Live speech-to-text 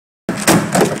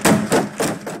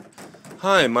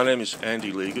Hi, my name is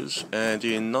Andy Legers, and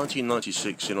in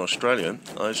 1996 in Australia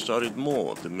I started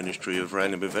MORE, the Ministry of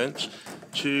Random Events,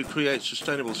 to create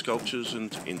sustainable sculptures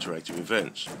and interactive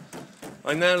events.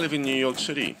 I now live in New York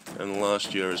City, and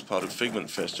last year, as part of Figment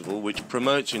Festival, which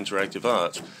promotes interactive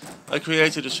art, I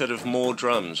created a set of MORE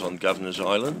drums on Governor's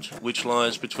Island, which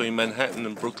lies between Manhattan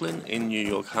and Brooklyn in New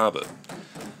York Harbor.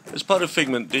 As part of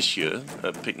Figment this year,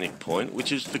 at Picnic Point,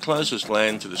 which is the closest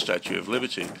land to the Statue of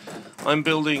Liberty, I'm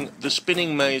building the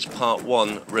Spinning Maze Part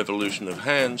 1 Revolution of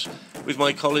Hands with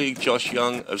my colleague Josh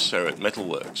Young of Serret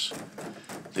Metalworks.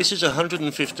 This is a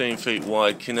 115 feet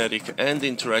wide kinetic and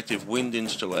interactive wind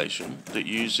installation that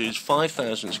uses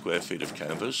 5,000 square feet of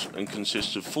canvas and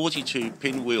consists of 42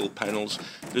 pinwheel panels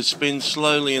that spin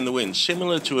slowly in the wind,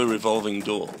 similar to a revolving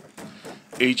door.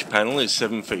 Each panel is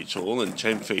 7 feet tall and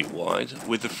 10 feet wide,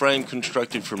 with the frame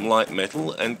constructed from light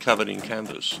metal and covered in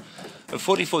canvas. A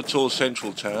 40-foot tall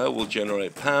central tower will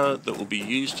generate power that will be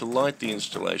used to light the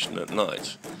installation at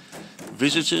night.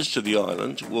 Visitors to the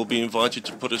island will be invited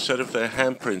to put a set of their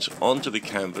handprints onto the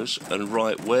canvas and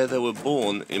write where they were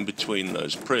born in between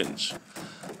those prints.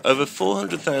 Over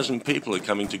 400,000 people are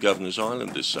coming to Governor's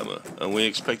Island this summer, and we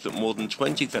expect that more than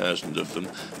 20,000 of them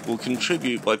will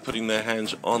contribute by putting their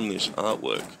hands on this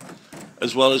artwork.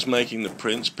 As well as making the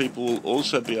prints, people will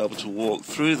also be able to walk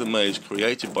through the maze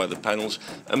created by the panels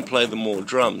and play the MORE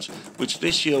drums, which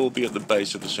this year will be at the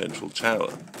base of the central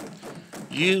tower.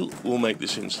 You will make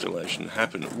this installation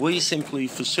happen. We simply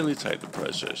facilitate the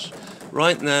process.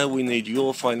 Right now we need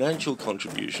your financial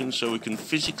contribution so we can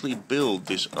physically build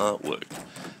this artwork.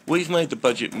 We've made the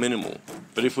budget minimal,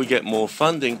 but if we get more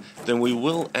funding, then we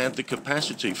will add the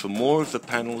capacity for more of the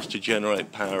panels to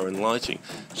generate power and lighting.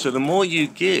 So the more you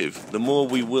give, the more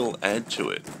we will add to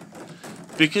it.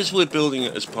 Because we're building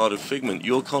it as part of Figment,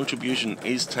 your contribution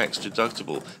is tax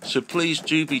deductible, so please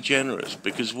do be generous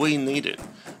because we need it.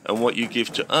 And what you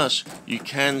give to us, you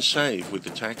can save with the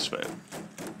taxman.